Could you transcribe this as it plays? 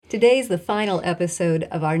Today's the final episode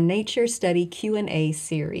of our Nature Study Q&A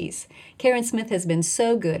series. Karen Smith has been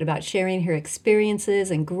so good about sharing her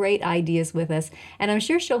experiences and great ideas with us, and I'm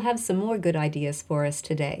sure she'll have some more good ideas for us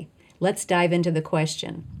today. Let's dive into the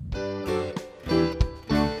question.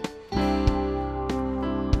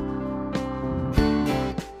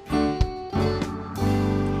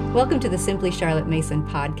 Welcome to the Simply Charlotte Mason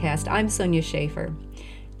podcast. I'm Sonia Schaefer.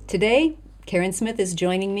 Today, Karen Smith is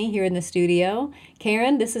joining me here in the studio.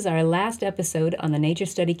 Karen, this is our last episode on the Nature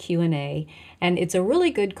Study Q&A, and it's a really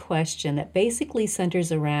good question that basically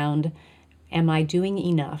centers around, am I doing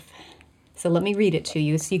enough? So let me read it to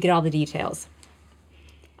you so you get all the details.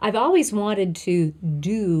 I've always wanted to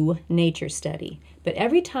do nature study, but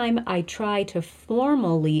every time I try to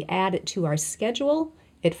formally add it to our schedule,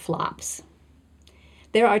 it flops.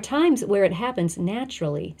 There are times where it happens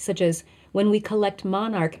naturally, such as when we collect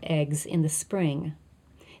monarch eggs in the spring.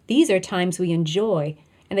 These are times we enjoy,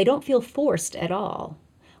 and they don't feel forced at all.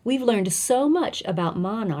 We've learned so much about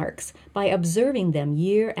monarchs by observing them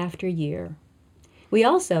year after year. We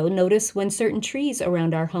also notice when certain trees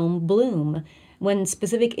around our home bloom, when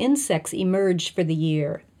specific insects emerge for the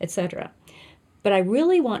year, etc. But I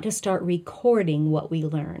really want to start recording what we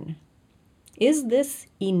learn. Is this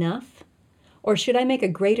enough? Or should I make a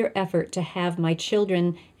greater effort to have my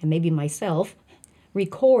children, and maybe myself,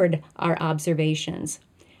 record our observations?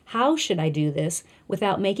 How should I do this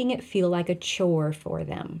without making it feel like a chore for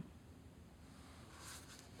them?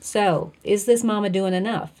 So, is this mama doing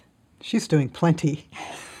enough? She's doing plenty.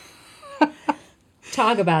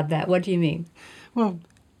 Talk about that. What do you mean? Well,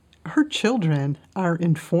 her children are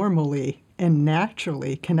informally and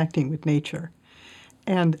naturally connecting with nature.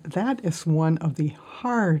 And that is one of the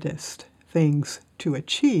hardest things to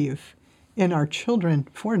achieve in our children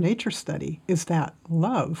for nature study, is that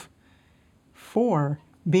love for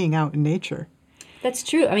being out in nature. That's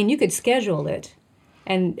true. I mean, you could schedule it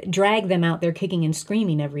and drag them out there kicking and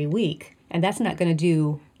screaming every week, and that's not going to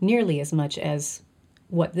do nearly as much as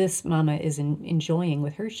what this mama is enjoying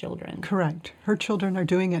with her children. Correct. Her children are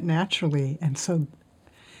doing it naturally, and so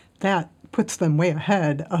that puts them way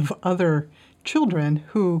ahead of other children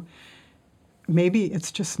who maybe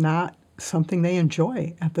it's just not something they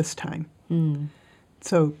enjoy at this time.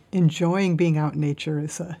 So enjoying being out in nature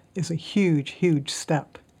is a huge, huge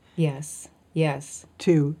step. Yes.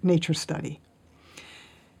 To nature study.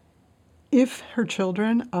 If her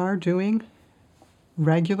children are doing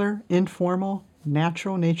regular, informal,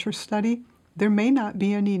 natural nature study, there may not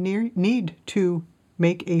be any need to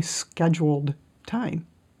make a scheduled time.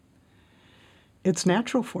 It's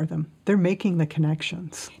natural for them. They're making the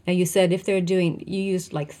connections. Now you said if they're doing, you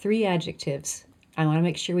used like 3 adjectives. I want to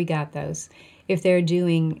make sure we got those. If they're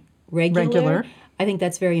doing regular, I think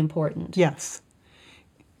that's very important. Yes.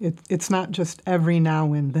 It's not just every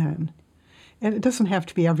now and then. And it doesn't have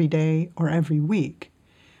to be every day or every week,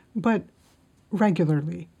 but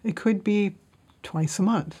regularly. It could be twice a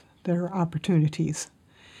month. There are opportunities.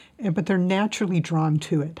 But they're naturally drawn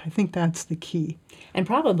to it. I think that's the key. And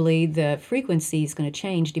probably the frequency is going to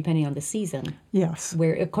change depending on the season. Yes.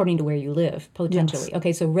 According to where you live, potentially. Yes.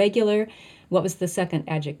 Okay, so regular, what was the second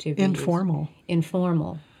adjective you Informal. used?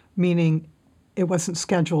 Informal. Meaning it wasn't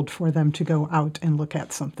scheduled for them to go out and look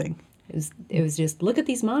at something. It was just, look at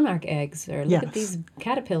these monarch eggs, or look at these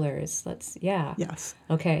caterpillars. Yes.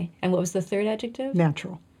 Okay, and what was the third adjective?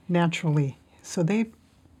 Natural. Naturally. So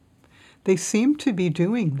they seem to be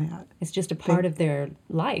doing that. It's just a part of their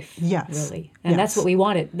life, yes, really. And that's what we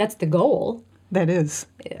wanted. That's the goal. That is,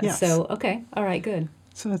 yes. So, okay, all right, good.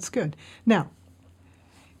 So that's good. Now,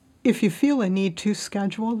 if you feel a need to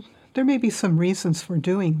schedule, there may be some reasons for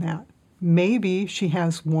doing that. Maybe she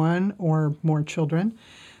has one or more children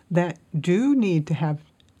that do need to have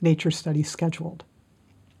nature study scheduled.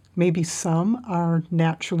 Maybe some are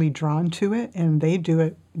naturally drawn to it and they do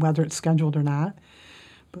it whether it's scheduled or not.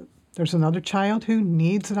 There's another child who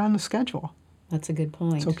needs it on the schedule. That's a good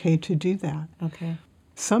point. It's okay to do that. Okay.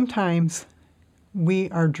 Sometimes we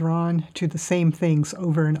are drawn to the same things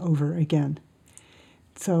over and over again.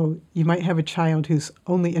 So you might have a child who's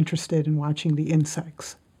only interested in watching the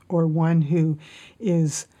insects, or one who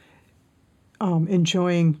is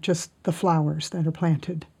enjoying just the flowers that are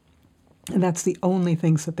planted. And that's the only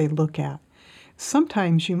things that they look at.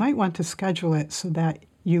 Sometimes you might want to schedule it so that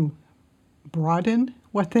you broaden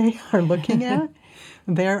what they are looking at.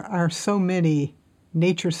 There are so many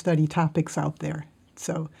nature study topics out there.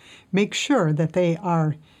 So make sure that they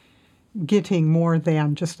are getting more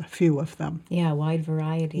than just a few of them. Yeah, wide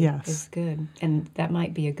variety is good. And that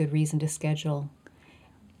might be a good reason to schedule.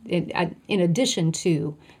 In addition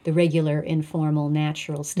to the regular, informal,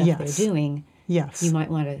 natural stuff they're doing, Yes. you might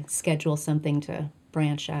want to schedule something to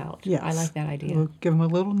branch out. Yes. I like that idea. We'll give them a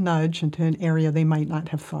little nudge into an area they might not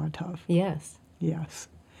have thought of. Yes. Yes.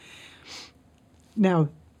 Now,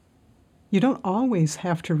 you don't always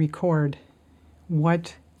have to record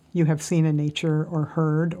what you have seen in nature or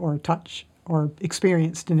heard or touched or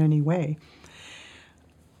experienced in any way.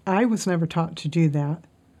 I was never taught to do that.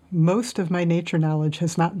 Most of my nature knowledge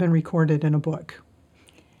has not been recorded in a book.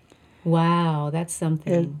 Wow, that's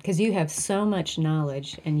something. Because you have so much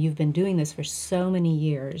knowledge and you've been doing this for so many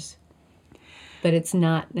years. But it's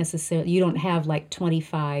not necessarily, you don't have like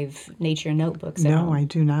 25 nature notebooks at home. No, I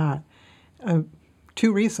do not.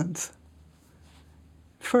 2 reasons.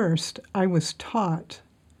 First, I was taught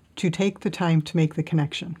to take the time to make the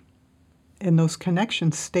connection, and those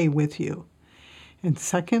connections stay with you. And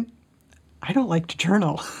second, I don't like to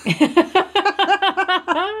journal.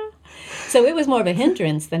 So it was more of a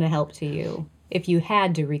hindrance than a help to you if you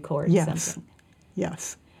had to record something.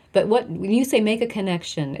 Yes. But when you say make a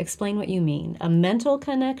connection, explain what you mean. A mental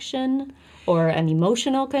connection or an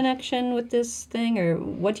emotional connection with this thing? Or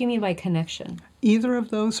what do you mean by connection? Either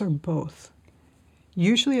of those or both.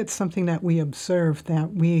 Usually it's something that we observe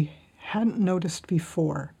that we hadn't noticed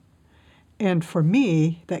before. And for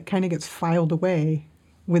me, that kind of gets filed away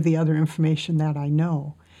with the other information that I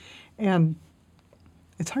know. And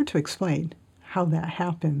it's hard to explain how that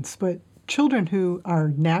happens, but children who are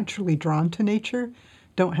naturally drawn to nature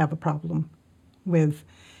don't have a problem with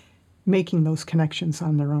making those connections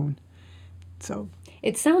on their own. So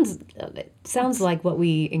it sounds like what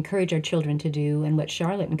we encourage our children to do, and what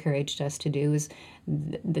Charlotte encouraged us to do, is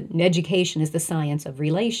education is the science of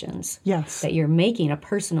relations. Yes. That you're making a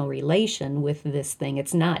personal relation with this thing.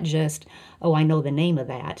 It's not just, oh, I know the name of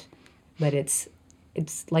that, but it's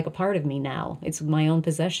like a part of me now. It's my own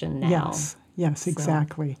possession now. Yes,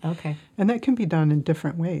 exactly. Okay. And that can be done in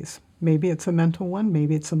different ways. Maybe it's a mental one,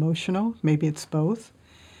 maybe it's emotional, maybe it's both.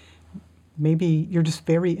 Maybe you're just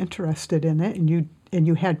very interested in it and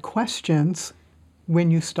you had questions when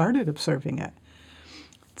you started observing it.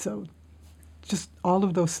 So just all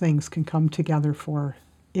of those things can come together for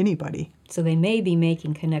anybody. So they may be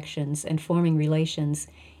making connections and forming relations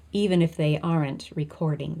even if they aren't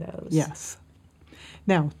recording those. Yes.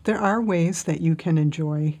 Now, there are ways that you can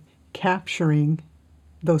enjoy capturing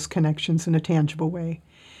those connections in a tangible way.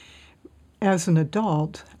 As an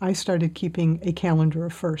adult, I started keeping a calendar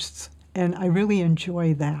of firsts, and I really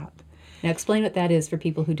enjoy that. Now explain what that is for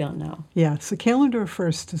people who don't know. Yes, a calendar of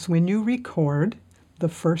firsts is when you record the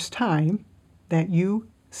first time that you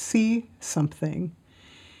see something.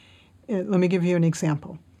 Let me give you an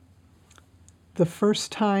example. The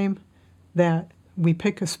first time that we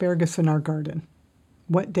pick asparagus in our garden,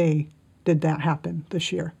 what day did that happen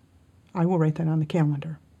this year? I will write that on the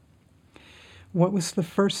calendar. What was the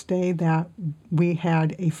first day that we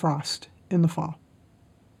had a frost in the fall?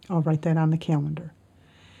 I'll write that on the calendar.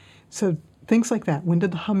 So things like that. When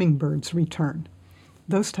did the hummingbirds return?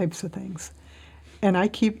 Those types of things. And I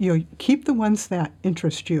keep the ones that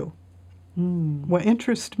interest you. What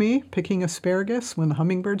interests me, picking asparagus when the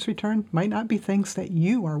hummingbirds return, might not be things that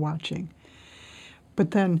you are watching.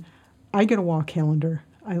 But then I get a wall calendar.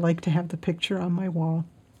 I like to have the picture on my wall.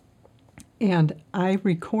 And I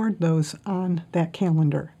record those on that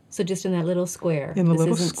calendar. So just in that little square. In the this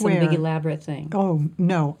little isn't square. Some big elaborate thing. Oh,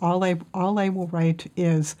 no. All I will write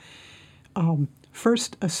is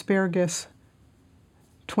first asparagus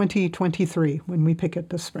 2023 when we pick it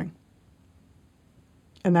this spring.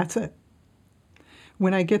 And that's it.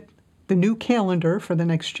 When I get the new calendar for the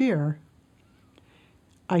next year,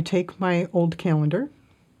 I take my old calendar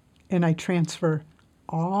and I transfer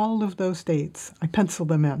all of those dates. I pencil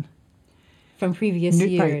them in. From previous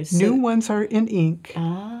years. Right. New ones are in ink.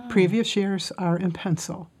 Ah. Previous years are in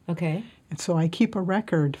pencil. Okay. And so I keep a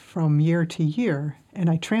record from year to year, and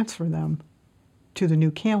I transfer them to the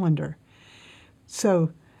new calendar.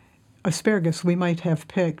 So asparagus, we might have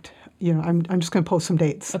picked, I'm just going to post some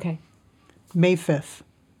dates. Okay. May 5th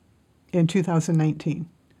in 2019.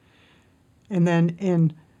 And then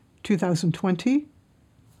in 2020,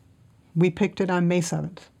 we picked it on May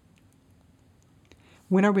 7th.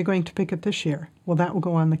 When are we going to pick it this year? Well, that will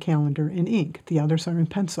go on the calendar in ink. The others are in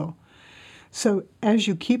pencil. So as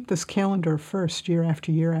you keep this calendar first year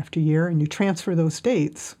after year after year, and you transfer those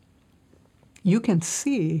dates, you can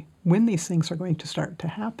see when these things are going to start to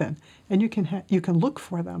happen, and you can look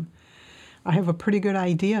for them. I have a pretty good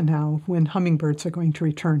idea now when hummingbirds are going to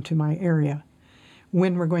return to my area,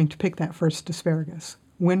 when we're going to pick that first asparagus,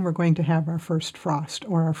 when we're going to have our first frost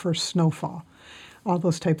or our first snowfall. All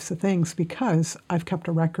those types of things, because I've kept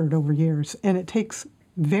a record over years, and it takes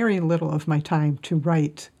very little of my time to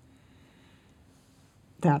write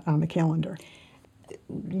that on the calendar.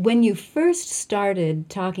 When you first started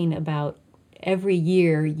talking about every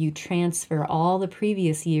year you transfer all the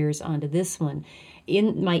previous years onto this one,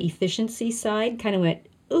 in my efficiency side kind of went,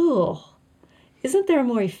 oh, isn't there a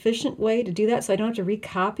more efficient way to do that so I don't have to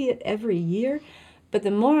recopy it every year? But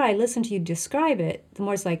the more I listen to you describe it, the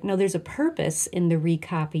more it's like, no, there's a purpose in the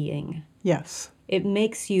recopying. Yes. It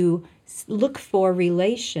makes you look for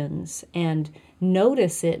relations and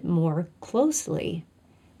notice it more closely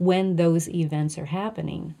when those events are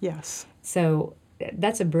happening. Yes. So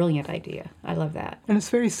that's a brilliant idea. I love that. And it's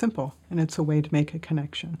very simple, and it's a way to make a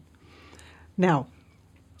connection. Now,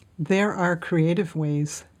 there are creative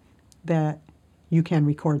ways that you can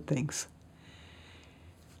record things.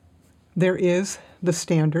 There is the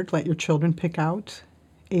standard, let your children pick out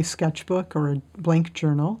a sketchbook or a blank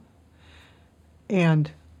journal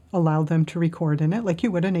and allow them to record in it like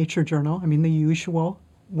you would a nature journal. I mean, the usual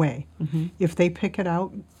way. Mm-hmm. If they pick it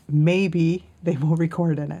out, maybe they will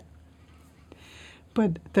record in it.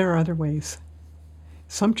 But there are other ways.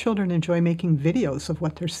 Some children enjoy making videos of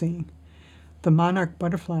what they're seeing. The monarch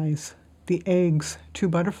butterflies, the eggs to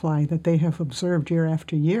butterfly that they have observed year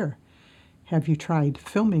after year. Have you tried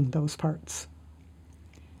filming those parts?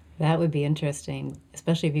 That would be interesting,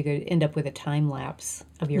 especially if you could end up with a time lapse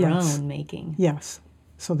of your own making. Yes.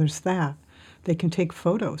 So there's that. They can take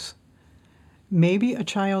photos. Maybe a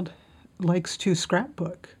child likes to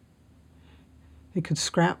scrapbook. They could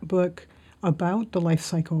scrapbook about the life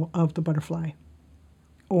cycle of the butterfly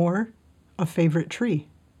or a favorite tree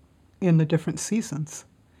in the different seasons.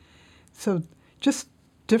 So just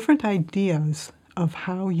different ideas of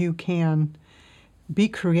how you can be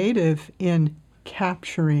creative in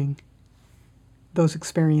capturing those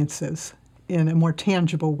experiences in a more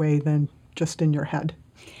tangible way than just in your head.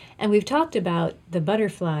 And we've talked about the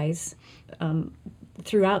butterflies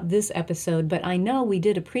throughout this episode, but I know we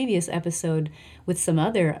did a previous episode with some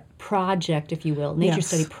other project, if you will, nature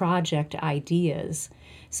study project ideas.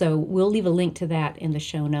 So we'll leave a link to that in the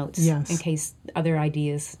show notes in case other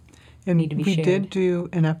ideas need to be shared. We did do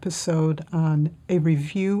an episode on a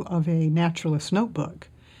review of a naturalist notebook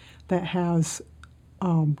that has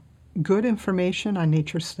good information on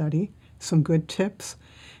nature study, some good tips,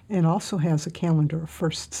 and also has a calendar of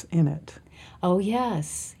firsts in it. Oh,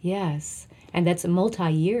 yes, yes. And that's a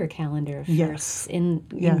multi-year calendar of firsts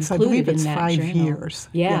Yes, I believe it's 5 years.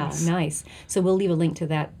 Yeah, yes. Nice. So we'll leave a link to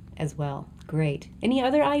that as well. Great. Any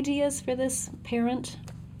other ideas for this parent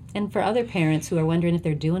and for other parents who are wondering if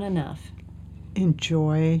they're doing enough?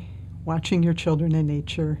 Enjoy watching your children in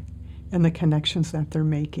nature and the connections that they're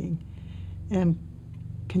making, and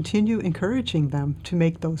continue encouraging them to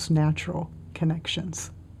make those natural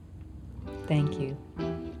connections. Thank you.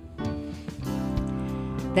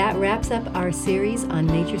 That wraps up our series on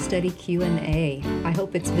Nature Study Q&A. I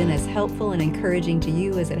hope it's been as helpful and encouraging to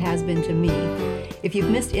you as it has been to me. If you've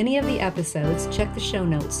missed any of the episodes, check the show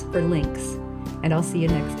notes for links, and I'll see you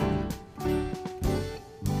next time.